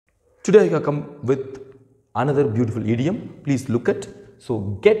Today I have come with another beautiful idiom. Please look at. So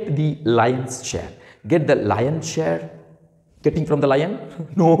get the lion's share. Get the lion's share. Getting from the lion?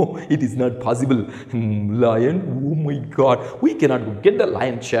 No, it is not possible. Lion? Oh my God. We cannot go. Get the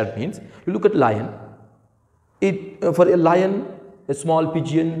lion's share means you look at lion. For a lion, a small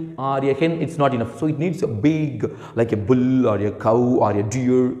pigeon or a hen, it's not enough. So it needs a big, like a bull or a cow or a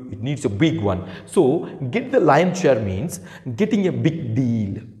deer. It needs a big one. So get the lion's share means getting a big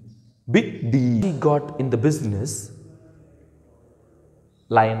deal. Big deal. She got in the business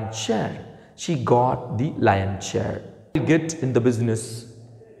lion's share. She got the lion's share. Get in the business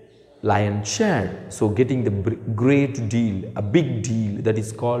lion's share. So getting the great deal, a big deal, that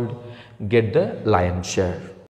is called get the lion's share.